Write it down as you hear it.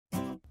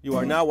You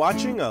are now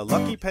watching a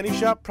Lucky Penny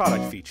Shop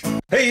product feature.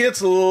 Hey,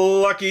 it's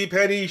Lucky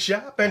Penny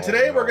Shop, and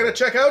today we're going to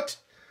check out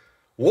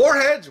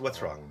Warheads.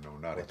 What's wrong? Oh, no,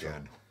 not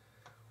again.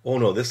 Oh,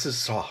 no, this is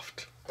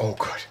soft. Oh,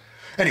 good.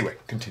 Anyway,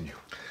 continue.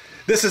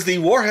 This is the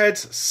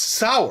Warheads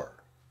Sour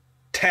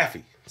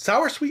Taffy.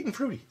 Sour, sweet, and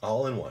fruity,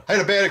 all in one. I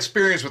had a bad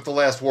experience with the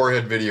last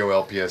Warhead video,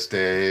 LPS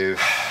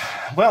Dave.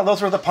 Well,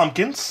 those were the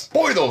pumpkins.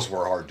 Boy, those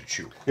were hard to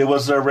chew. It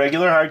was a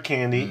regular hard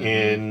candy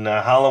in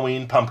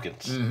Halloween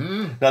pumpkins.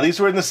 Now, these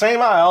were in the same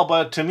aisle,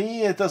 but to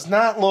me, it does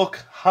not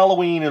look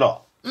Halloween at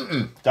all.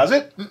 Does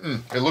it?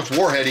 It looks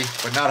Warheady,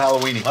 but not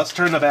Halloweeny. Let's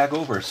turn the bag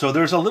over. So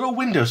there's a little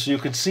window so you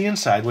can see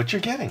inside what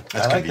you're getting.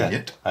 That's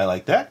convenient. That. I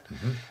like that.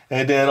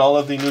 And then all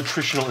of the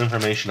nutritional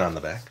information on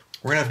the back.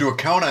 We're going to have to do a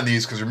count on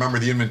these because remember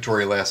the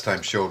inventory last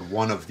time showed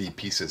one of the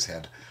pieces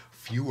had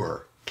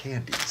fewer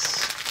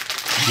candies.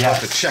 We'll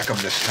have to check them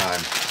this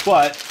time.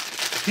 But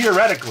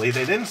theoretically,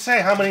 they didn't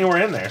say how many were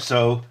in there,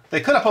 so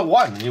they could have put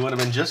one and you would have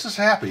been just as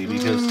happy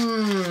because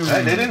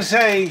they didn't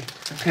say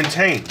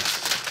contains.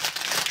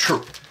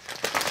 True.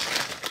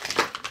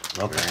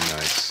 Okay. Very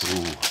nice.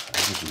 Ooh, I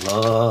just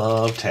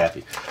love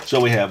taffy.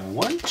 So we have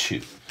 1,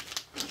 2.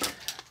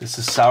 This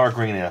is sour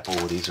green apple.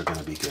 Well, these are going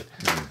to be good.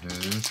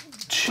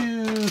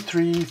 2,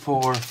 3,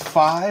 4,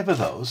 5 of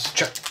those.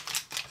 Check.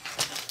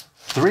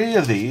 3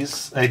 of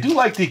these. I do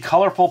like the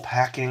colorful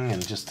packing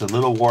and just the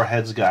little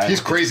Warheads guy.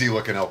 He's crazy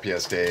looking,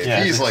 LPS Dave.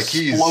 Yeah, he's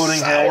exploding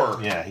sour.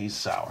 head. Yeah, he's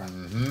sour.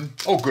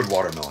 Oh, good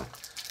watermelon.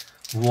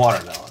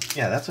 Watermelon.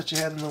 Yeah, that's what you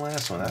had in the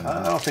last one.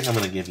 I don't think I'm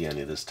going to give you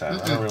any this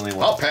time. I don't really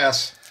want. I'll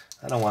pass.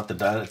 I don't want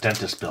the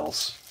dentist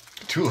bills.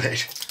 Too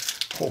late.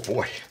 Oh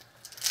boy.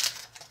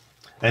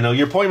 I know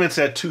your appointment's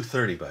at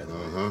 2:30, by the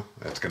way.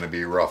 That's going to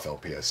be rough,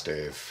 LPS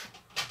Dave.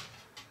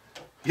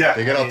 Yeah.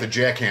 They get out the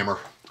jackhammer.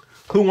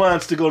 Who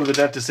wants to go to the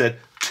dentist at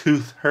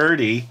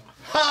 2:30?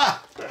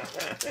 Ha!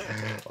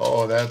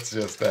 Oh, that's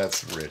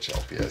rich,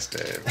 LPS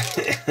Dave.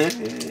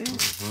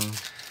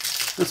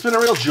 It's been a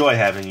real joy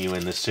having you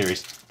in this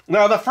series.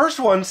 Now, the first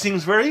one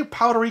seems very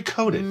powdery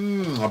coated.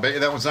 I'll bet you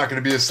that one's not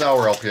going to be a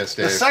sour, LPS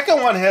Dave. The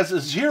second one has a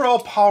 0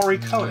 powdery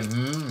coating.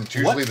 It's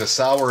usually the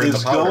sour and the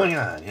powder. What is going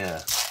on?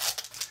 Yeah.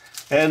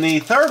 And the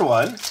third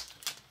one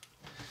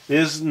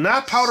is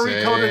not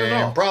powdery coated at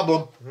all. Same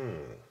problem.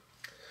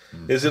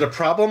 Is it a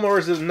problem or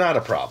is it not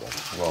a problem?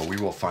 Well, we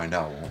will find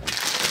out, won't we?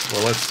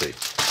 Well, let's see.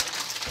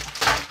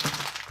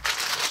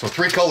 So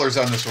 3 colors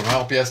on this one,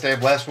 LPS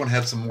Dave. Last one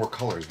had some more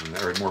colors,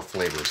 or more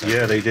flavors.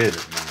 Yeah, they did.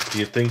 Do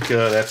you think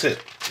that's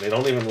it? They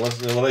don't even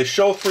listen. Well, they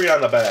show 3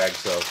 on the bag,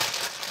 so.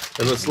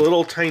 And this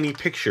little tiny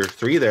picture,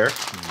 3 there.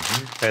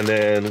 And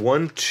then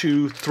 1,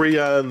 2, 3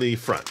 on the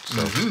front.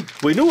 So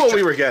we knew what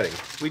we were getting.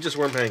 We just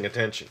weren't paying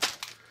attention.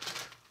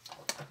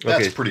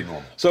 That's pretty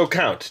normal. So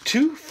count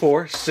 2,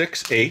 4,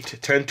 6, 8,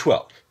 10,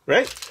 12.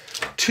 Right?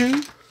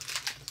 2,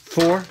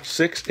 4,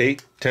 6,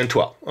 8, 10,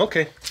 12.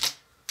 Okay.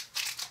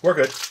 We're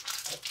good.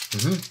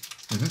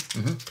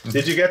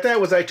 Did you get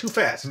that? Was I too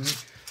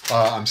fast?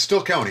 I'm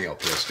still counting,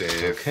 LPS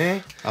Dave.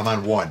 Okay. I'm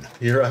on 1.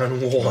 You're on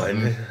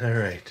 1. All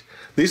right.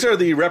 These are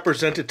the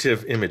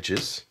representative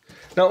images.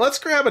 Now let's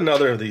grab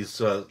another of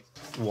these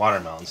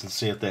watermelons and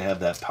see if they have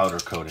that powder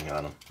coating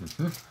on them.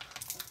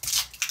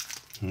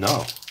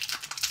 No.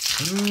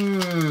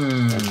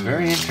 That's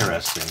very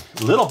interesting.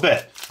 A little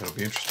bit. It'll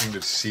be interesting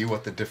to see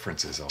what the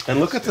difference is.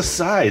 And look at the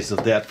size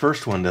of that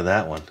first one to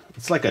that one.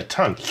 It's like a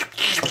tongue.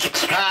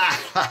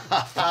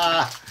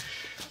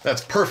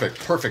 That's perfect.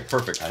 For,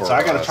 so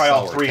I got to try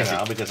all 3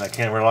 now because I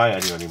can't rely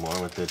on you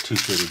anymore with the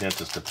 2:30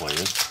 dentist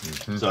appointment.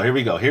 So here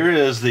we go. Here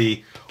is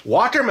the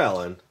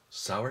watermelon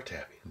sour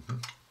taffy.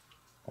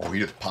 Oh,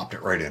 you just popped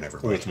it right in,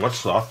 everybody. It's much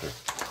softer.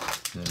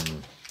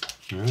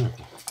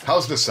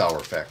 How's the sour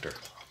factor?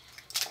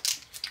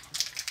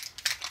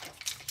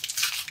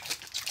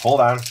 Hold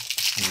on.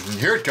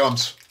 Here it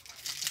comes.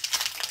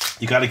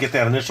 You got to get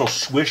that initial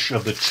swish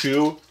of the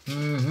chew.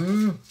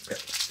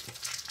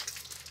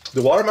 The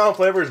watermelon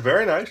flavor is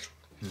very nice.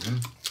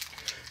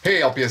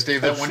 Hey, LPS Dave,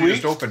 that one sweet. you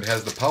just opened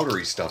has the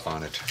powdery stuff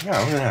on it. Yeah,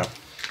 look at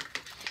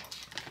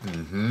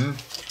that.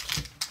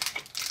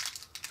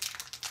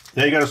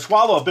 Now you got to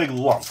swallow a big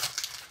lump.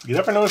 You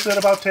ever notice that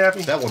about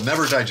taffy? That will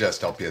never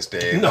digest, LPS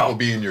Dave. No. That will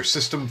be in your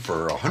system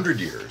for 100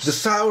 years. The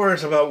sour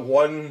is about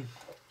 1/8.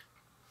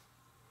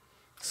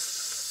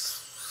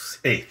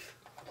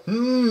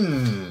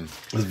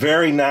 It's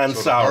very non-sour.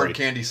 So the hard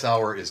candy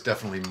sour is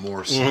definitely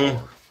more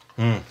sour.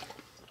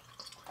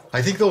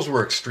 I think those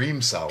were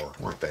extreme sour,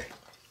 weren't they?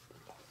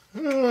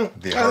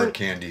 The hard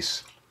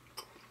candies.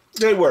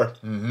 They were.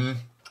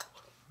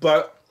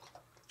 But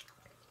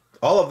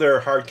all of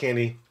their hard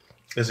candy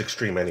is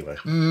extreme anyway.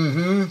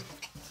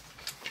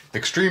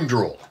 Extreme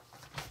drool.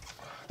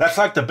 That's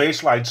like the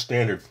baseline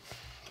standard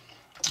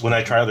when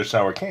I try other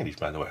sour candies,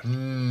 by the way.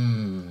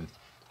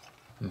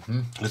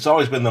 It's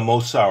always been the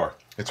most sour.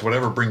 It's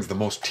whatever brings the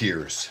most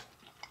tears.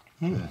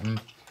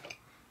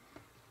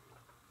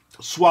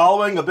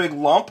 Swallowing a big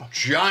lump.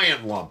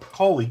 Giant lump.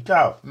 Holy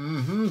cow.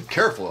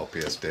 Careful,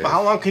 LPS Dave. But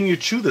how long can you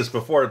chew this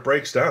before it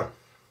breaks down?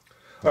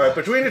 All right,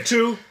 between the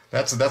two.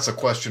 That's a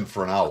question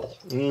for an owl.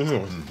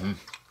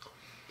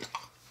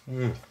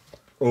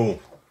 Oh,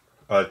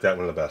 I like that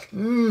one the best.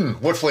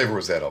 What flavor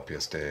was that,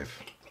 LPS Dave?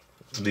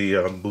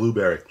 The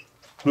blueberry.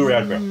 Blue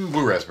raspberry.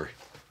 Blue raspberry.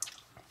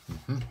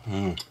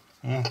 I'm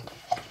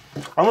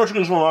going to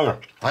this one longer.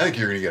 I think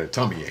you're going to get a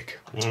tummy ache.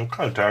 I'm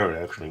kind of tired,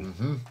 actually.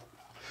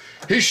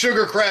 He's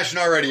sugar crashing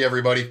already,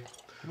 everybody.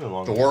 The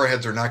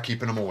warheads are not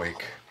keeping him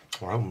awake.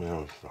 Well,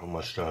 man, how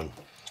much time?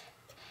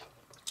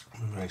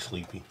 I'm very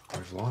sleepy.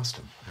 We've lost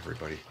him,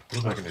 everybody.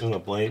 It's in the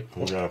blade.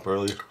 We got up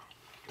earlier.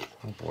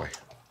 Oh, boy.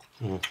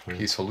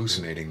 He's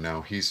hallucinating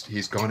now.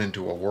 He's gone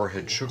into a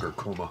warhead sugar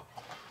coma.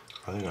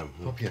 I think I'm...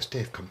 LPS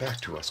Dave, come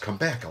back to us. Come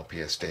back,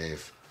 LPS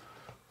Dave.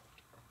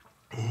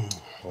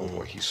 Oh,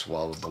 boy, he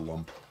swallowed the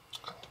lump.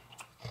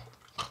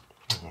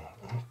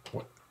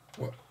 What?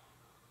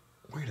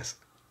 Wait a second.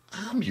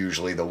 I'm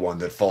usually the one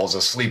that falls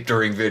asleep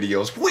during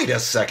videos. Wait a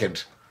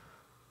second.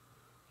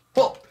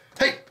 Well,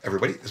 hey,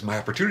 everybody, this is my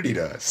opportunity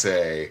to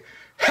say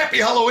Happy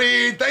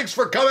Halloween. Thanks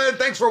for coming.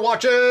 Thanks for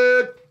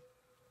watching.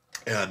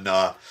 And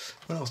what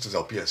else does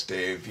LPS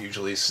Dave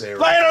usually say?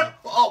 Later.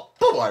 Oh,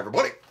 bye-bye,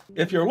 everybody.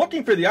 If you're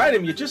looking for the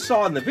item you just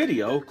saw in the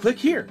video, click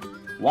here.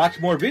 Watch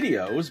more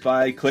videos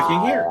by clicking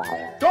here.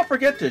 Don't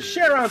forget to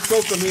share on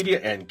social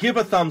media and give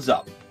a thumbs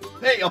up.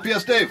 Hey,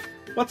 LPS Dave.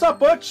 What's up,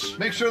 Butch?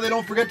 Make sure they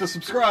don't forget to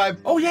subscribe.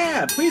 Oh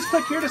yeah, please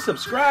click here to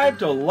subscribe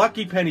to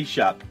Lucky Penny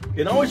Shop.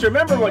 And always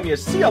remember, when you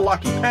see a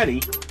lucky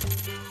penny,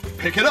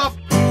 Pick it up.